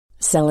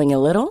Selling a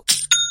little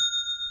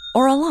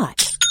or a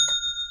lot?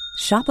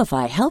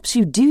 Shopify helps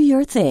you do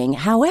your thing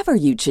however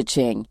you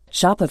cha-ching.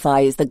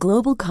 Shopify is the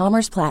global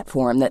commerce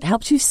platform that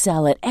helps you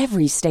sell at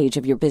every stage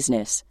of your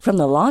business. From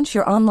the launch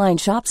your online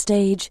shop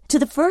stage to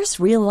the first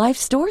real-life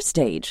store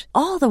stage,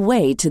 all the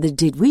way to the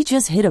did we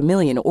just hit a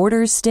million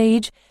orders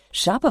stage.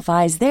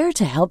 Shopify is there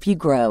to help you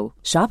grow.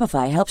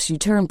 Shopify helps you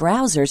turn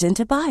browsers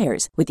into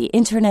buyers with the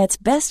internet's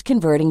best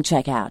converting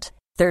checkout.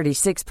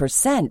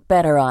 36%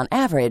 better on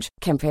average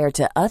compared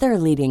to other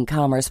leading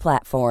commerce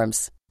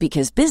platforms.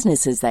 Because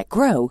businesses that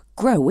grow,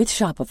 grow with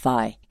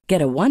Shopify.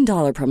 Get a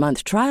 $1 per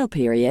month trial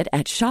period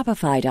at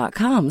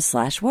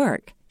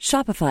shopify.com/work.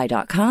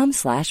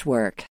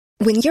 Shopify.com/work.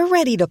 When you're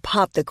ready to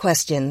pop the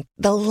question,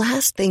 the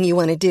last thing you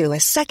want to do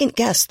is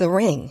second-guess the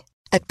ring.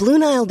 At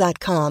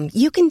BlueNile.com,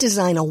 you can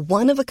design a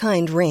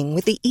one-of-a-kind ring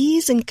with the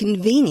ease and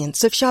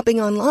convenience of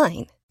shopping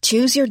online.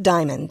 Choose your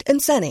diamond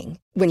and setting.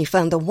 When you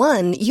find the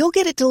one, you'll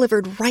get it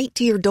delivered right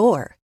to your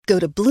door. Go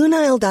to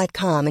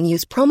BlueNile.com and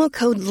use promo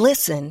code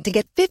LISTEN to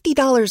get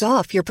 $50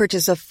 off your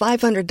purchase of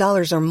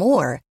 $500 or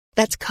more.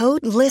 That's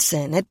code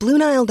LISTEN at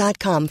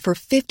BlueNile.com for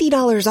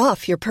 $50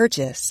 off your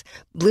purchase.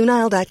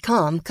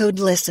 BlueNile.com, code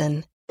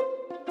LISTEN.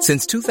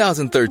 Since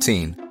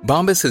 2013,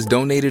 Bombas has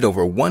donated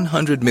over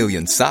 100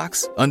 million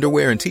socks,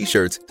 underwear, and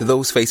T-shirts to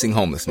those facing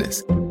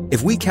homelessness.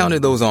 If we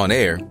counted those on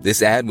air,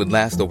 this ad would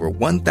last over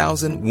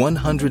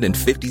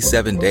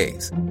 1,157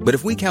 days. But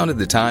if we counted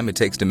the time it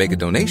takes to make a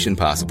donation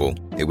possible,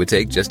 it would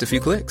take just a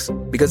few clicks.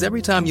 Because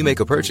every time you make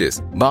a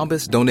purchase,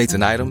 Bombas donates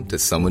an item to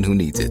someone who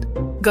needs it.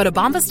 Go to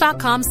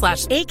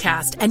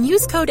bombas.com/ACAST and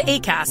use code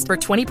ACAST for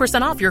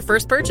 20% off your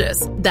first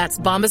purchase. That's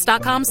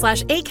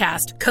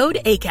bombas.com/ACAST, code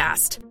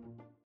ACAST.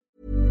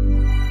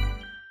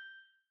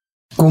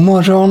 God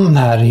morgon,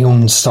 här i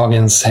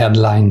onsdagens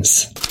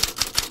headlines.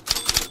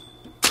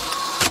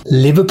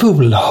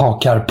 Liverpool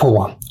hakar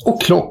på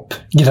och Klopp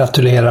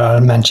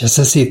gratulerar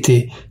Manchester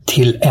City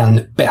till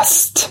en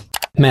bäst.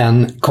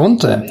 Men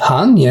Conte,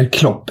 han ger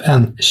Klopp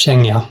en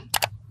känga.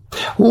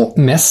 Och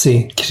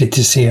Messi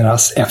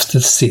kritiseras efter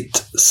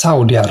sitt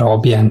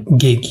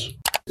Saudiarabien-gig.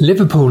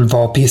 Liverpool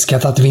var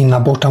piskat att vinna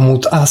borta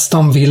mot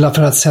Aston Villa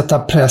för att sätta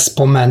press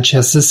på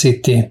Manchester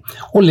City.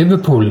 Och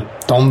Liverpool,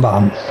 de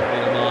vann.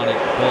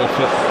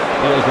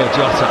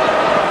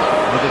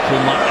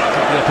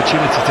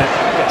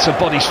 Some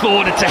bodies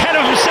forward, it's a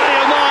header from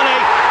Sadio Mane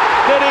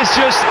that is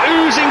just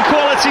oozing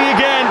quality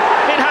again.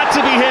 It had to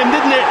be him,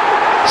 didn't it?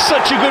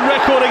 Such a good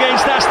record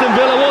against Aston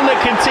Villa, one that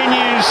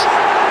continues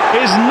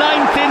his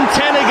 9th in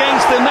 10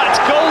 against them. That's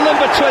goal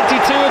number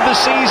 22 of the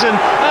season,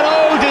 and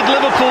oh, did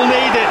Liverpool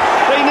need it.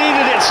 They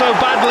needed it so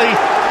badly.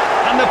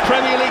 And the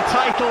Premier League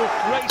title...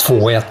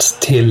 2-1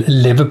 till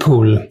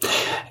Liverpool.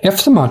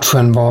 Efter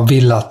matchen var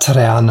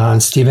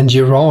Villa-tränaren Steven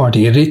Gerrard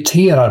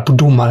irriterad på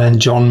domaren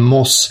John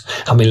Moss.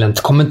 Han ville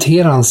inte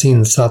kommentera hans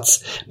insats,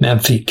 men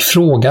fick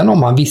frågan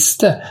om han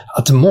visste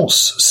att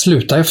Moss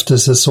slutade efter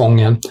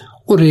säsongen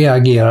och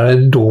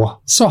reagerade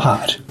då så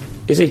här.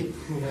 Is he?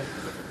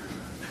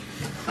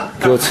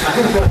 Good.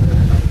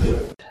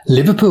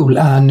 Liverpool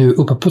är nu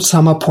uppe på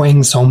samma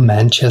poäng som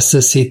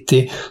Manchester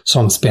City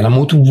som spelar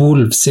mot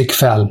Wolves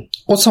ikväll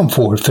och som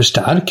får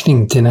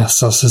förstärkning till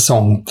nästa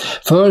säsong.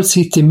 För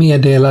City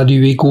meddelade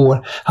ju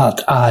igår att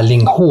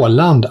Erling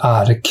Haaland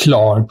är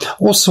klar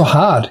och så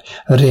här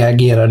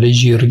reagerade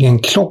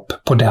Jürgen Klopp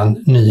på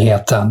den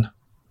nyheten.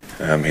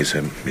 He's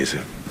a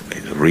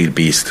real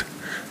beast.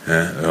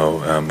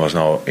 Was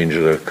now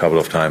injured a couple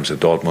of times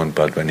at Dortmund,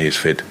 but when he's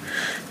fit,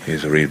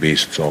 he's a real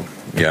beast. So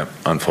yeah,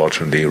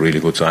 unfortunately, a really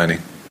good signing.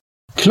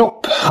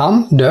 Klopp,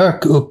 han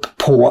dök upp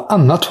på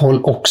annat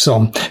håll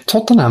också.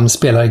 Tottenham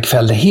spelar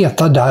ikväll det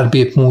heta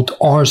derbyt mot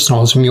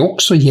Arsenal som ju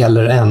också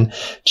gäller en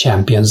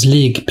Champions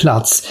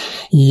League-plats.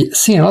 I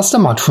senaste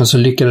matchen så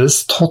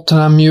lyckades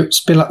Tottenham ju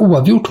spela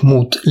oavgjort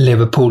mot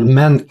Liverpool,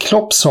 men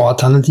Klopp sa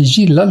att han inte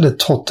gillade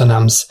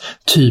Tottenhams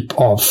typ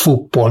av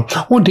fotboll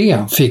och det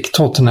fick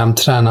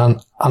Tottenham-tränaren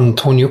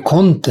Antonio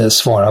Conte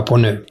svara på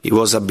nu. He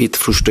was a bit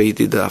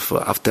frustrated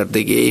after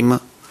the game.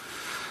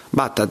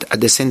 But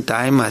at the same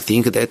time, I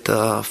think that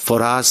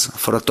for us,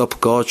 for a top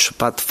coach,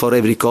 but for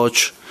every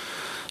coach,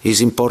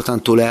 it's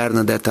important to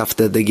learn that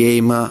after the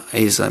game,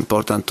 it's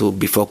important to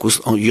be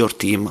focused on your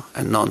team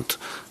and not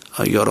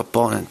your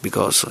opponent.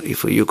 Because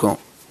if you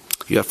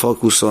are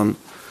focused on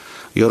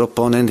your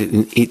opponent,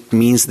 it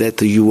means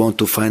that you want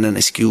to find an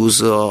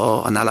excuse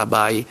or an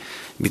alibi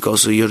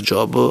because your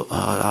job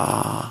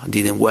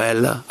didn't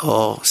well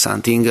or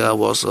something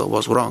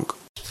was wrong.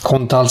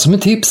 Konta alltså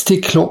med tips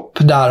till Klopp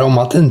där om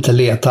att inte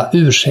leta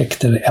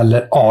ursäkter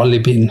eller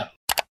alibin.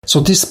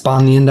 Så till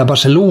Spanien där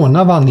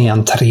Barcelona vann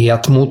igen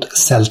 3-1 mot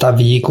Celta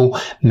Vigo,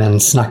 men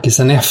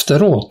snackisen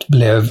efteråt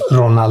blev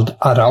Ronald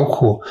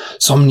Araujo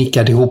som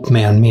nickade ihop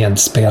med en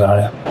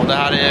medspelare. Och det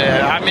här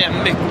är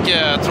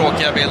mycket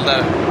tråkiga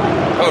bilder.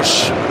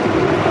 Usch.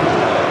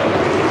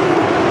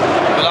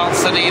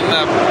 Ambulansen är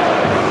inne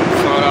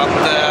för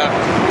att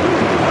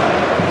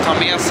ta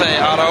med sig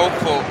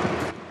Araujo.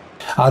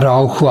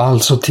 Araujo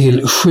alltså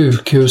till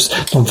sjukhus.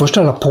 De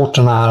första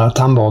rapporterna är att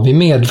han var vid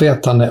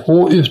medvetande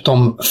och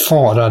utom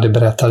fara, det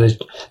berättade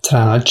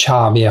tränare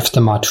Xavi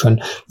efter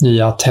matchen.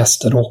 Nya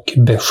tester och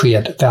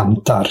besked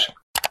väntar.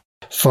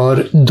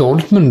 För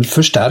Dortmund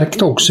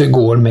förstärkte också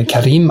igår med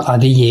Karim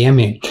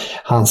Adeyemi.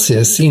 Han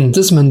ses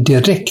inte som en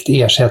direkt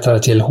ersättare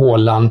till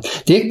Haaland.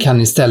 Det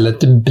kan istället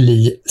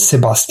bli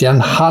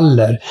Sebastian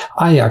Haller,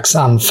 Ajax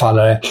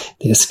anfallare.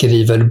 Det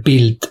skriver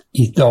Bild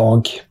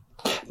idag.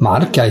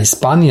 Marca i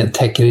Spanien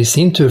täcker i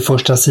sin tur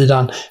första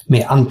sidan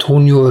med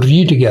Antonio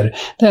Rüdiger.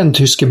 Den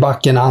tyske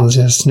backen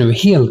anses nu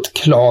helt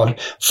klar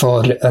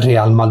för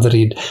Real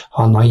Madrid.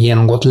 Han har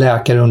genomgått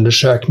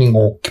läkarundersökning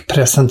och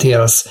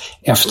presenteras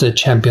efter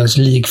Champions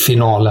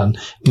League-finalen,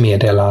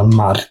 meddelar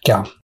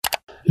Marca.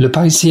 Le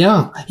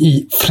Parisien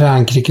i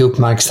Frankrike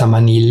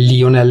uppmärksammar ni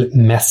Lionel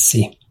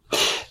Messi.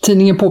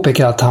 Tidningen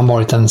påpekar att han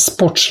varit en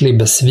sportslig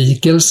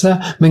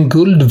besvikelse, men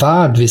guld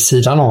värd vid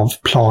sidan av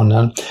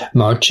planen.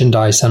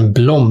 Merchandisen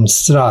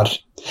blomstrar.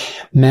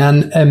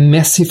 Men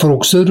Messi får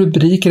också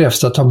rubriker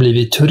efter att ha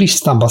blivit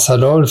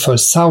turistambassadör för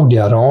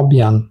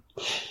Saudiarabien.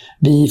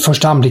 Vid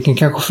första anblicken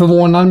kanske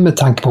förvånande med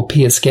tanke på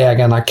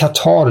PSG-ägarna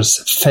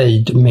Qatars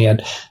fejd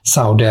med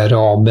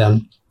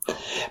Saudiarabien.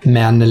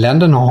 Men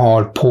länderna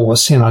har på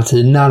senare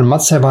tid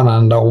närmat sig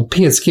varandra och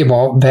PSG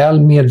var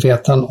väl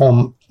medveten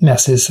om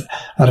Messis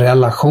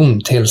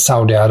relation till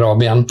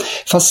Saudiarabien.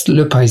 Fast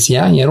Le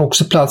Parisien ger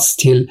också plats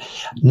till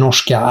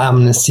norska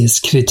Amnestys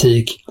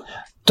kritik.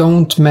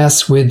 Don't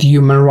mess with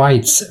human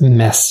rights,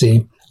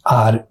 Messi,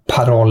 är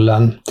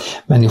parollen.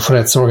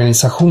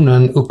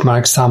 Människorättsorganisationen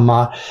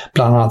uppmärksammar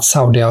bland annat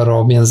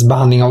Saudiarabiens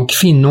behandling av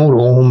kvinnor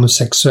och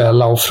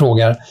homosexuella och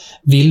frågar: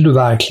 vill du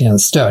verkligen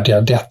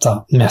stödja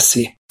detta,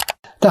 Messi?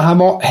 Det här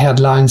var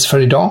Headlines för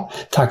idag.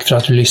 Tack för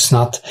att du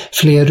lyssnat.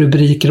 Fler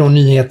rubriker och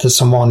nyheter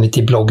som vanligt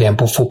i bloggen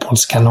på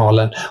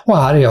Fotbollskanalen. Och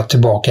här är jag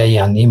tillbaka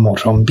igen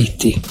imorgon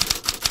bitti.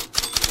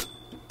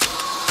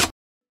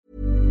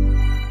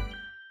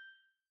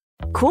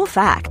 Cool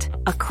fact,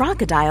 a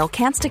crocodile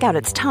can't stick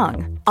out its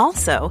tongue.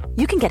 Also,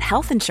 you can get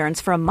health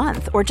insurance for a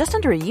month or just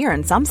under a year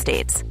in some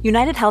states.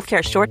 United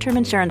Healthcare short-term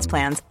insurance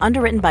plans,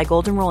 underwritten by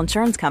Golden Rule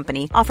Insurance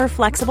Company, offer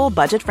flexible,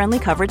 budget-friendly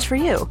coverage for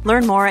you.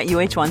 Learn more at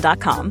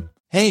uh1.com.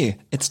 Hey,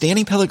 it's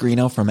Danny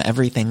Pellegrino from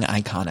Everything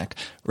Iconic.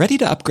 Ready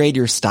to upgrade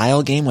your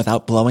style game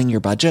without blowing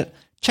your budget?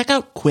 Check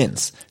out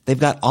Quince.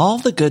 They've got all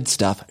the good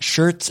stuff,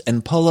 shirts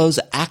and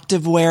polos,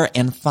 activewear,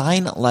 and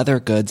fine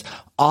leather goods,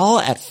 all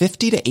at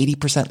 50 to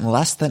 80%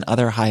 less than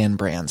other high-end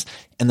brands.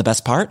 And the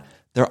best part?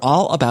 They're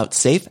all about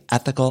safe,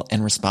 ethical,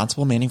 and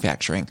responsible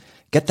manufacturing.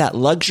 Get that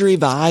luxury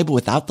vibe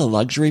without the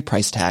luxury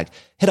price tag.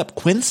 Hit up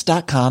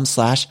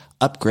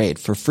quince.com/upgrade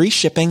for free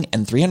shipping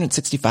and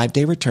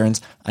 365-day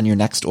returns on your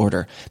next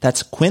order.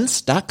 That's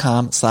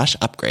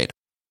quince.com/upgrade.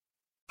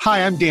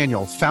 Hi, I'm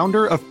Daniel,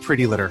 founder of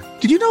Pretty Litter.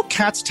 Did you know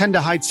cats tend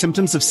to hide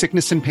symptoms of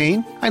sickness and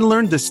pain? I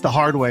learned this the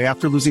hard way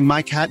after losing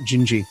my cat,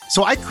 Gingy.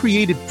 So I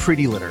created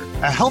Pretty Litter,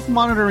 a health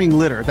monitoring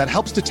litter that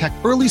helps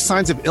detect early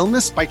signs of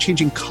illness by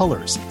changing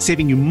colors,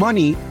 saving you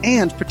money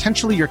and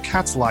potentially your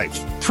cat's life.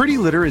 Pretty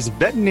Litter is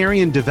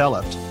veterinarian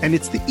developed, and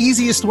it's the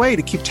easiest way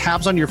to keep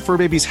tabs on your fur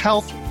baby's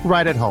health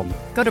right at home.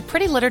 Go to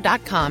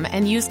prettylitter.com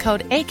and use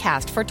code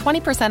ACAST for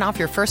 20% off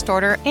your first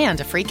order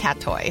and a free cat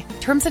toy.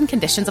 Terms and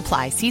conditions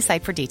apply. See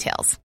site for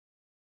details.